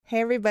Hey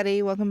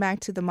everybody, welcome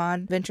back to the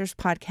Mod Ventures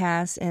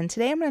podcast. And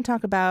today I'm going to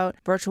talk about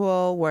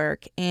virtual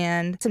work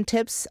and some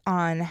tips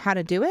on how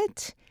to do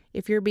it.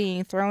 If you're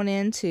being thrown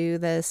into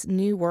this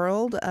new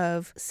world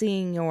of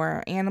seeing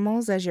your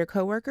animals as your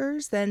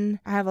coworkers, then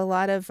I have a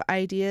lot of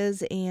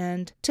ideas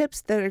and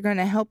tips that are going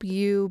to help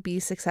you be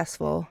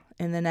successful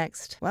in the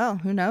next, well,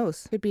 who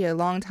knows? Could be a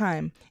long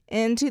time.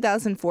 In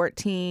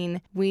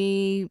 2014,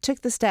 we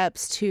took the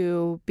steps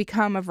to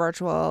become a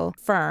virtual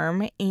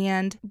firm,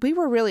 and we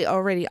were really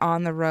already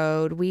on the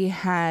road. We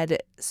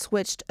had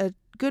switched a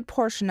good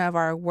portion of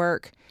our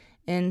work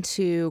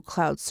into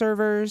cloud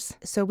servers.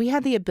 So we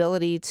had the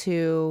ability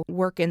to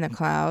work in the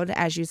cloud,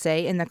 as you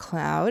say, in the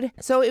cloud.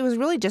 So it was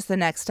really just the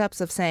next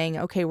steps of saying,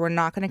 okay, we're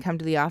not going to come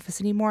to the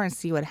office anymore and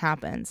see what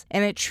happens.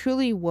 And it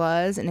truly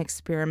was an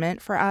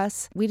experiment for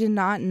us. We did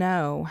not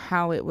know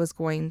how it was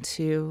going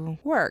to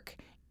work.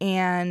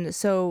 And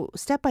so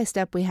step by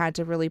step, we had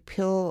to really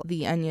peel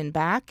the onion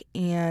back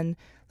and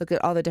look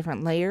at all the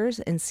different layers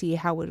and see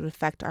how it would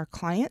affect our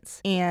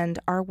clients and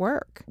our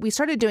work. We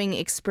started doing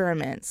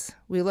experiments.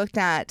 We looked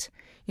at,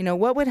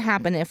 what would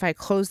happen if I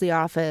closed the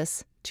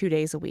office 2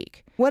 days a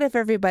week? What if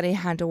everybody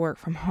had to work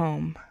from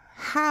home?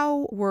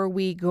 How were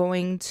we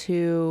going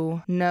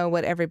to know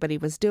what everybody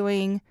was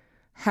doing?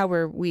 How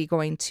were we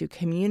going to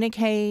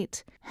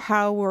communicate?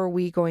 How were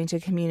we going to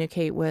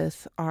communicate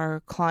with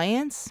our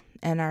clients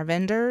and our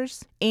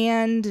vendors?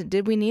 And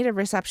did we need a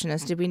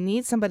receptionist? Did we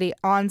need somebody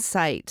on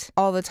site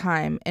all the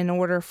time in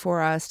order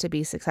for us to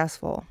be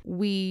successful?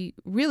 We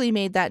really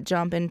made that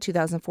jump in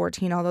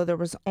 2014, although there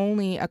was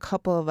only a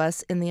couple of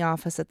us in the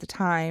office at the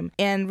time.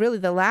 And really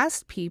the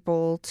last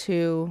people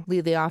to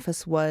leave the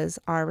office was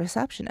our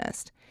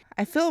receptionist.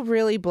 I feel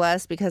really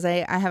blessed because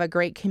I have a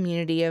great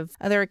community of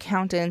other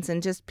accountants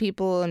and just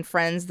people and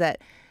friends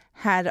that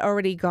had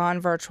already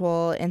gone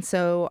virtual, and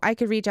so I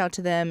could reach out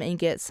to them and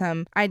get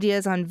some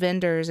ideas on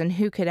vendors and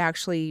who could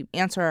actually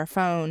answer our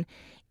phone.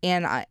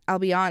 And I'll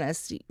be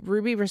honest,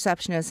 Ruby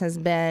Receptionist has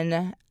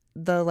been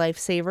the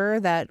lifesaver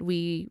that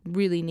we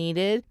really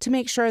needed to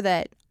make sure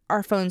that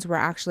our phones were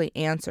actually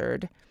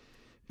answered,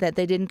 that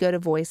they didn't go to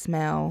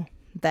voicemail,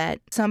 that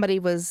somebody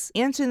was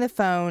answering the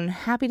phone,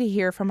 happy to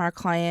hear from our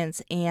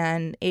clients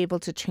and able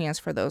to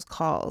transfer those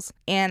calls.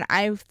 And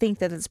I think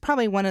that it's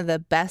probably one of the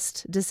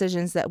best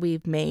decisions that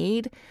we've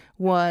made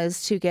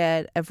was to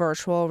get a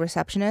virtual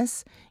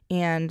receptionist,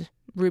 and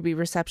Ruby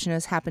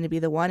Receptionist happened to be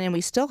the one, and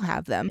we still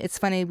have them. It's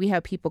funny, we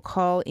have people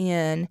call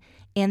in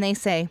and they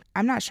say,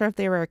 I'm not sure if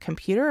they were a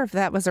computer or if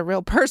that was a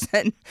real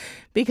person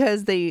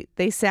because they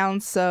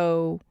sound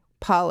so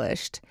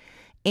polished.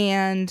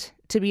 And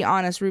to be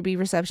honest, Ruby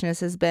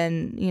Receptionist has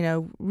been,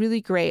 really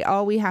great.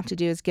 All we have to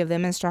do is give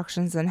them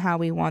instructions on how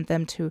we want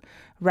them to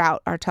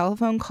route our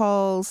telephone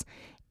calls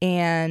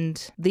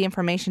and the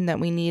information that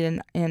we need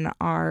in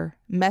our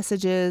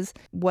messages.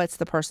 What's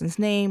the person's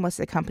name? What's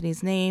the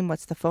company's name?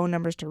 What's the phone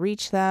numbers to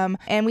reach them?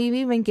 And we've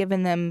even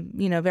given them,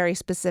 very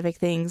specific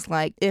things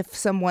like if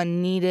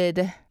someone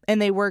needed,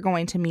 and they were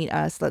going to meet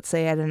us, let's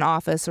say at an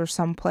office or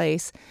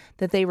someplace,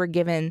 that they were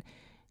given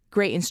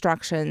great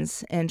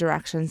instructions and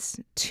directions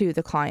to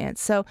the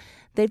clients. So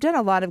they've done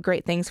a lot of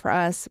great things for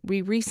us.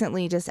 We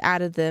recently just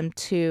added them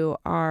to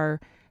our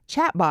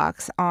chat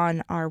box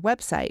on our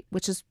website,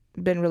 which has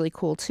been really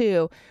cool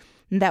too.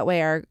 And that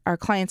way our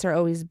clients are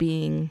always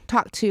being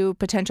talked to.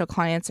 Potential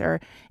clients are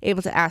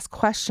able to ask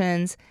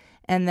questions,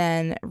 and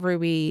then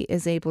Ruby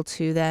is able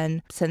to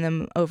then send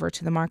them over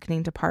to the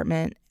marketing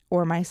department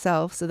or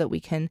myself so that we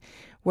can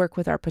work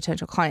with our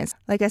potential clients.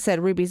 Like I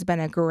said, Ruby's been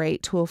a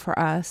great tool for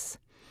us.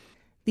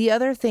 The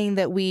other thing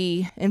that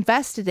we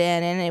invested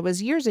in, and it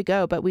was years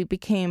ago, but we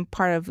became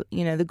part of,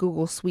 the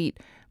Google Suite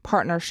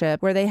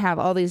partnership where they have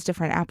all these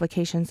different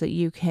applications that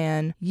you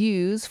can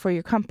use for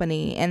your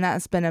company. And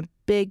that's been a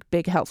big,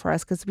 big help for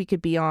us because we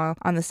could be on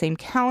the same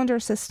calendar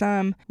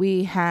system.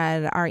 We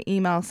had our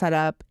email set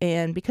up,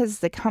 and because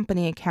the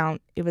company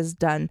account, it was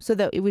done so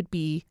that it would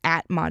be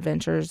at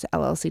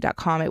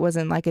modventuresllc.com. It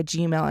wasn't like a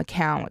Gmail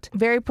account.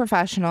 Very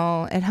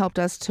professional. It helped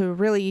us to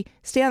really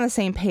stay on the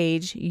same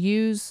page,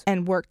 use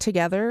and work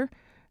together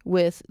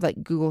with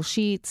like Google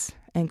Sheets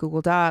and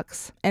Google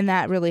Docs, and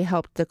that really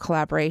helped the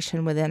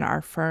collaboration within our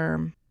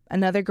firm.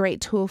 Another great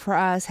tool for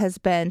us has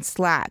been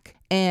Slack,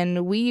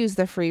 and we use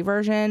the free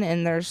version,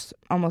 and there's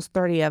almost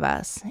 30 of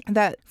us.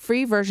 That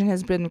free version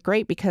has been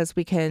great because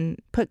we can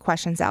put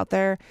questions out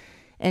there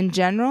in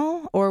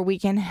general, or we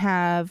can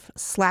have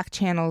Slack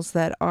channels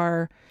that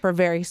are for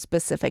very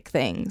specific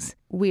things.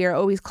 We are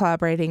always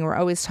collaborating. We're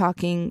always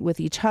talking with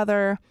each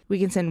other. We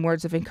can send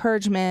words of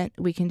encouragement.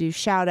 We can do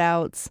shout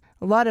outs.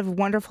 A lot of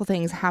wonderful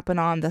things happen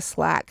on the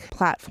Slack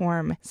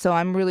platform. So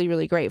I'm really,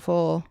 really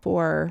grateful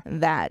for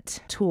that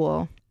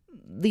tool.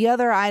 The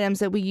other items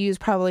that we use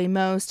probably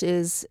most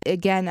is,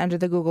 again, under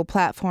the Google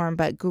platform,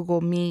 but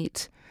Google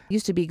Meet,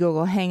 used to be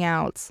Google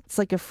Hangouts. It's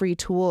like a free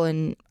tool,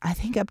 and I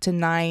think up to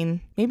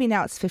 9, maybe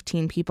now it's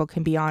 15 people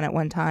can be on at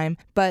one time.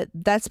 But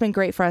that's been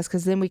great for us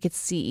because then we could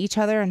see each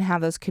other and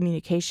have those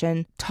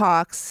communication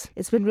talks.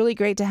 It's been really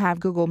great to have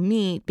Google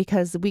Meet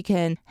because we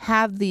can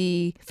have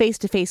the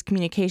face-to-face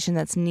communication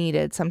that's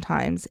needed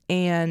sometimes.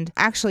 And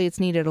actually, it's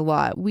needed a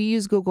lot. We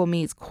use Google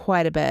Meets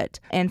quite a bit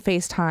and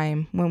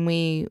FaceTime when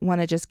we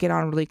want to just get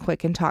on really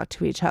quick and talk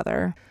to each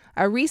other.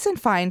 A recent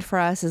find for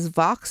us is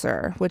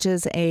Voxer, which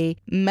is a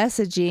voice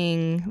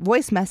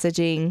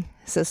messaging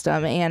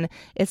system. And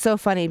it's so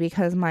funny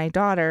because my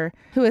daughter,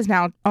 who is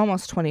now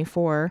almost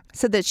 24,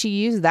 said that she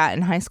used that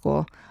in high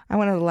school. I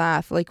wanted to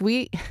laugh. Like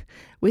we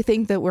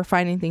think that we're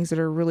finding things that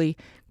are really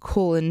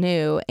cool and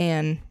new,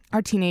 and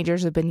our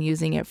teenagers have been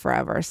using it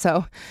forever.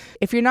 So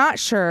if you're not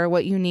sure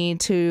what you need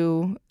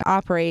to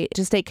operate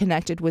to stay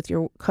connected with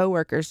your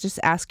coworkers, just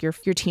ask your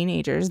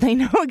teenagers. They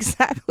know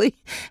exactly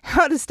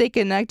how to stay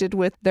connected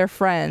with their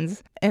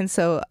friends. And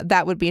so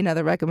that would be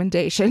another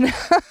recommendation.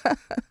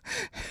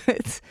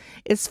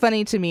 It's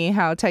funny to me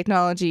how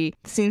technology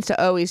seems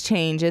to always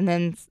change, and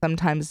then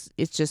sometimes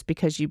it's just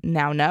because you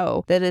now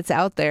know that it's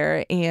out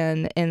there,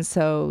 and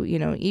so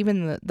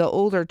even the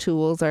older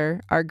tools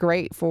are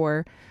great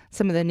for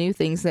some of the new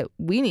things that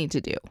we need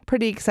to do.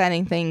 Pretty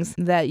exciting things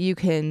that you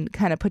can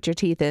kind of put your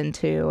teeth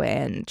into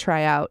and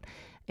try out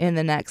in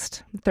the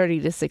next 30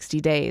 to 60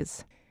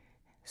 days.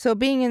 So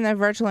being in the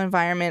virtual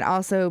environment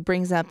also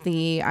brings up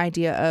the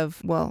idea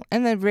of,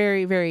 and the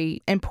very,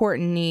 very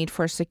important need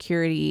for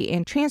security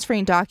and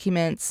transferring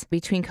documents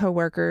between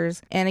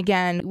coworkers. And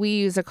again, we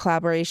use a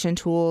collaboration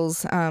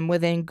tools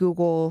within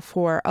Google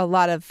for a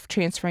lot of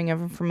transferring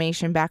of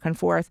information back and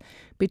forth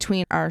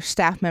between our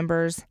staff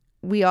members.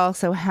 We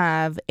also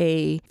have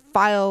a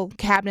file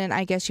cabinet,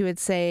 I guess you would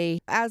say.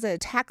 As a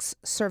tax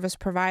service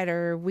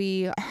provider,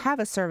 we have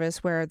a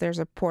service where there's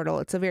a portal.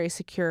 It's a very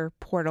secure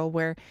portal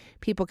where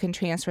people can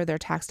transfer their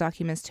tax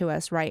documents to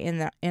us right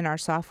in our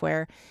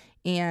software.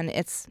 And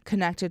it's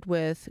connected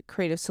with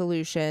Creative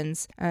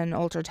Solutions and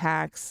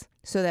UltraTax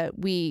so that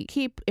we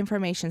keep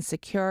information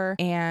secure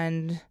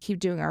and keep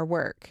doing our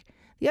work.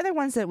 The other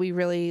ones that we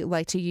really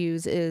like to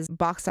use is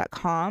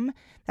Box.com.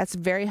 That's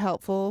very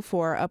helpful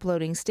for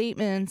uploading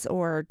statements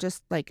or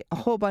just like a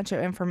whole bunch of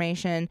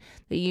information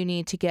that you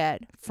need to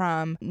get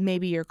from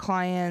maybe your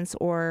clients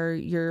or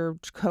your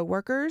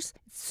coworkers.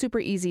 It's super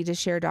easy to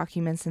share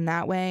documents in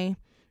that way.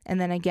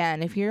 And then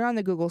again, if you're on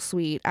the Google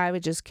Suite, I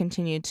would just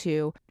continue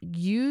to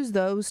use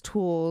those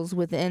tools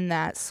within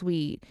that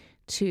suite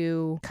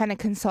to kind of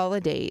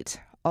consolidate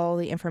all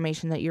the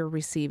information that you're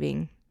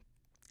receiving.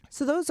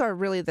 So those are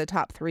really the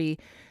top 3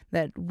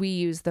 that we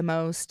use the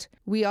most.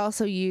 We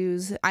also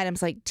use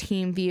items like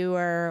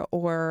TeamViewer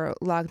or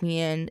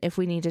LogMeIn if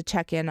we need to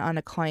check in on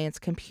a client's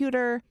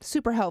computer.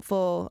 Super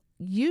helpful.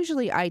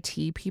 Usually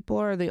IT people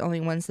are the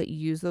only ones that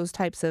use those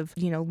types of,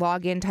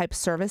 login type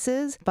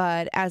services.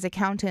 But as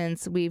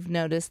accountants, we've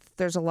noticed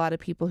there's a lot of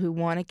people who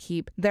want to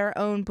keep their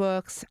own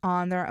books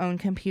on their own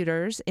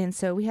computers. And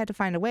so we had to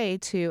find a way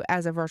to,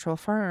 as a virtual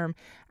firm,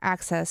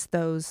 access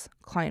those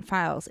client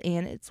files.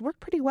 And it's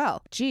worked pretty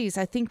well. Geez,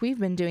 I think we've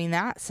been doing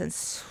that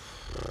since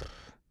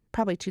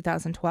probably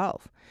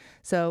 2012.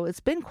 So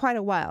it's been quite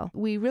a while.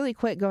 We really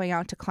quit going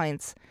out to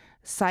clients'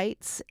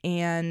 sites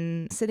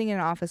and sitting in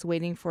an office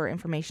waiting for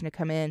information to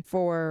come in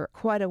for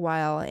quite a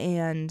while,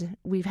 and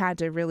we've had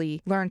to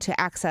really learn to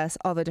access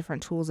all the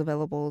different tools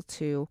available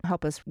to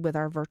help us with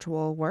our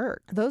virtual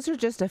work. Those are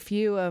just a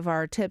few of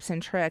our tips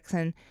and tricks,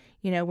 and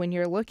when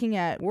you're looking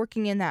at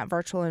working in that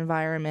virtual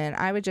environment,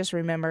 I would just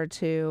remember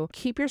to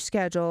keep your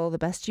schedule the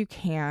best you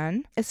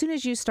can. As soon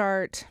as you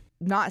start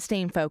not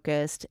staying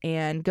focused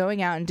and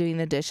going out and doing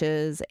the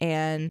dishes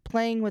and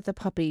playing with the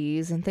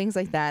puppies and things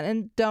like that.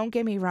 And don't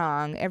get me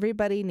wrong,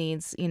 everybody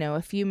needs,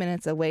 a few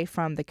minutes away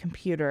from the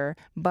computer.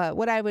 But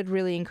what I would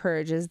really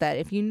encourage is that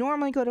if you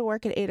normally go to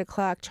work at 8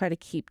 o'clock, try to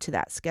keep to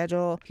that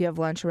schedule. If you have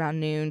lunch around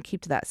noon,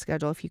 keep to that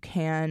schedule if you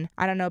can.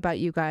 I don't know about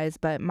you guys,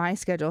 but my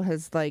schedule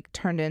has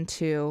turned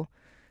into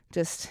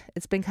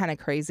it's been kind of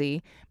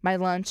crazy. My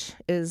lunch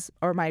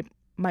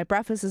my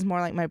breakfast is more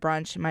like my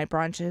brunch.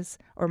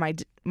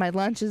 My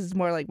lunch is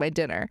more like my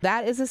dinner.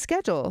 That is a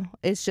schedule.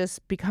 It's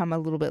just become a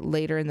little bit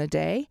later in the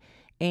day,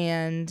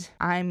 and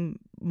I'm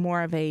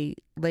more of a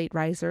late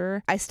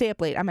riser. I stay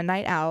up late. I'm a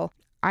night owl.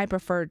 I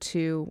prefer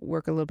to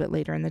work a little bit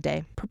later in the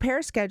day. Prepare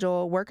a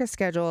schedule, work a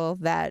schedule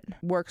that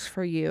works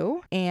for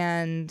you,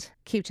 and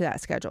keep to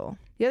that schedule.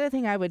 The other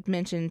thing I would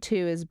mention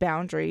too is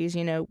boundaries.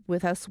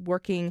 With us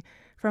working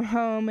from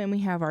home and we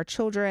have our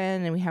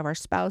children and we have our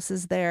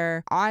spouses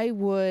there, I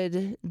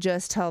would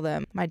just tell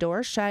them, my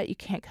door is shut, you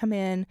can't come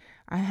in,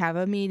 I have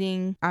a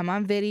meeting, I'm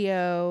on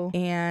video,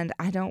 and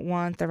I don't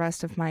want the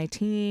rest of my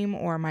team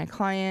or my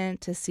client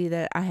to see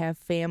that I have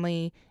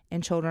family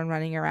and children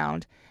running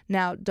around.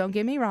 Now, don't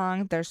get me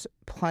wrong, there's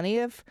plenty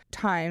of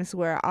times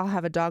where I'll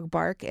have a dog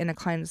bark and a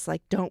client's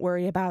like, don't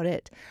worry about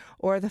it.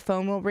 Or the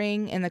phone will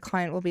ring and the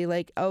client will be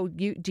like, oh,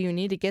 do you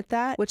need to get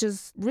that? Which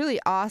is really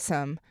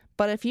awesome.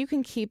 But if you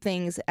can keep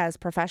things as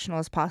professional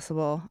as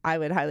possible, I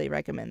would highly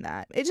recommend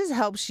that. It just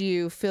helps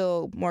you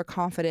feel more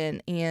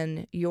confident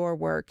in your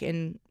work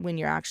and when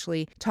you're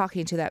actually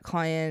talking to that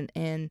client,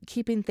 and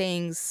keeping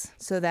things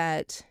so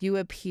that you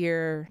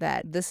appear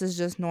that this is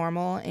just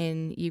normal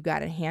and you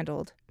got it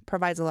handled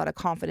provides a lot of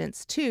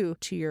confidence too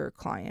to your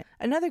client.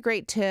 Another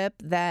great tip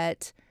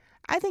that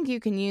I think you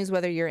can use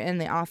whether you're in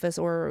the office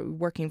or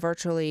working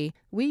virtually,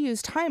 we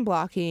use time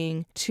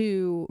blocking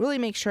to really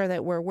make sure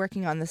that we're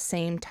working on the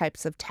same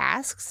types of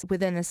tasks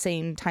within the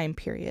same time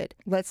period.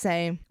 Let's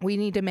say we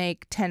need to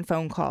make 10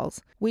 phone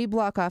calls. We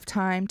block off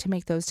time to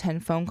make those 10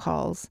 phone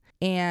calls,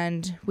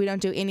 and we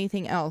don't do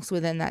anything else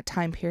within that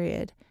time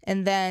period.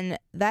 And then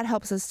that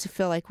helps us to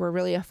feel like we're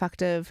really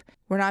effective,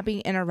 we're not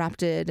being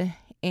interrupted,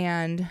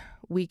 and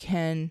we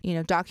can,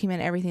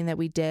 document everything that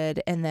we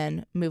did and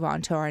then move on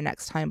to our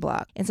next time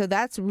block. And so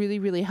that's really,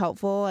 really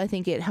helpful. I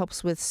think it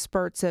helps with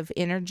spurts of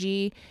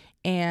energy,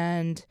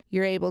 and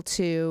you're able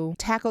to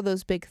tackle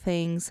those big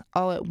things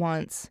all at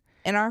once.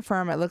 In our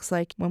firm, it looks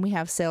like when we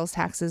have sales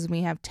taxes,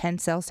 we have 10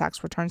 sales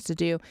tax returns to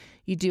do,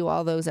 you do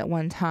all those at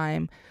one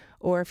time.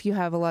 Or if you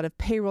have a lot of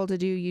payroll to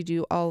do, you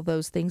do all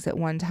those things at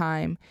one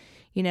time.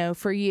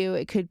 For you,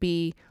 it could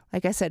be,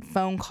 like I said,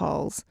 phone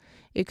calls.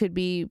 It could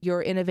be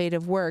your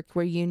innovative work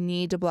where you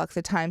need to block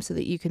the time so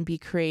that you can be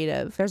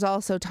creative. There's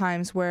also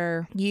times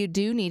where you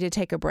do need to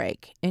take a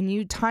break, and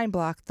you time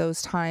block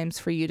those times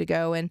for you to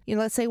go and,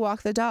 let's say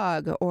walk the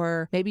dog,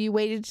 or maybe you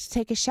waited to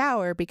take a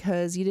shower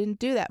because you didn't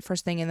do that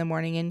first thing in the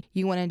morning and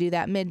you want to do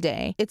that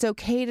midday. It's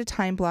okay to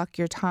time block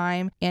your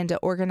time and to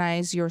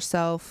organize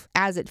yourself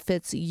as it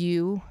fits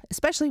you,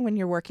 especially when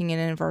you're working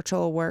in a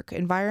virtual work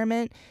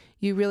environment.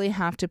 You really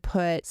have to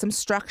put some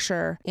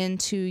structure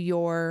into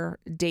your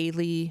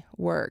daily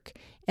work.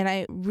 And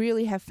I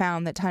really have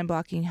found that time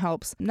blocking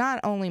helps not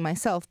only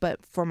myself,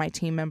 but for my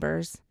team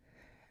members.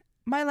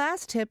 My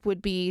last tip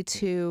would be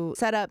to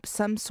set up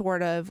some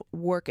sort of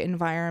work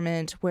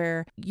environment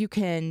where you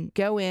can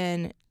go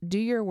in, do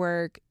your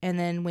work, and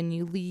then when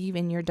you leave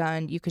and you're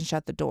done, you can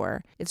shut the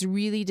door. It's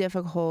really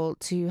difficult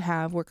to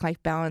have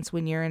work-life balance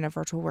when you're in a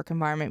virtual work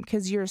environment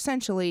because you're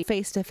essentially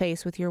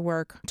face-to-face with your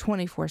work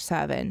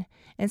 24/7.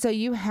 And so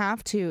you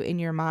have to, in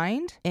your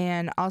mind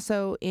and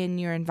also in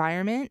your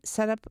environment,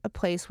 set up a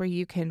place where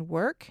you can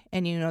work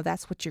and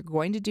that's what you're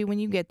going to do when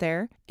you get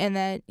there, and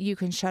that you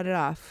can shut it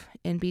off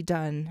and be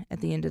done at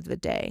the end of the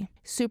day.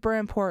 Super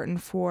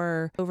important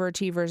for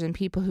overachievers and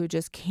people who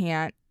just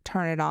can't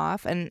turn it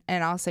off. And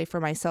I'll say for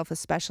myself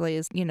especially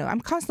is, I'm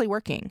constantly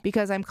working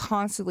because I'm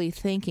constantly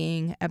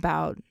thinking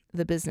about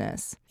the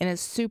business. And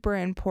it's super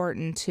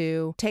important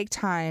to take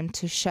time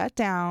to shut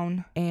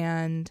down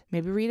and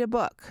maybe read a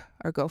book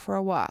or go for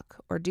a walk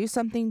or do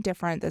something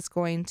different that's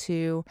going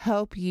to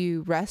help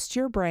you rest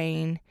your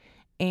brain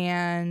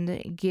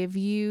and give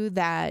you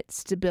that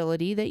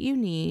stability that you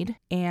need.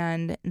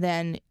 And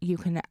then you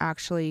can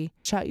actually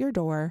shut your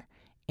door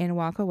and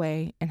walk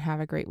away and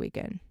have a great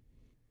weekend.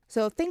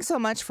 So thanks so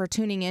much for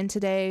tuning in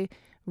today.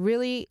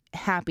 Really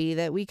happy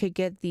that we could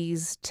get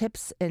these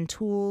tips and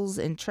tools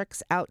and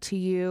tricks out to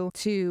you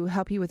to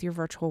help you with your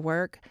virtual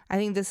work. I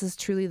think this is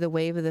truly the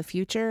wave of the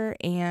future,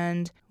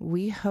 and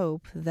we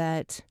hope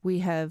that we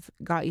have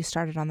got you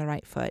started on the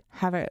right foot.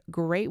 Have a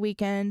great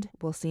weekend.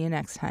 We'll see you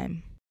next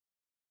time.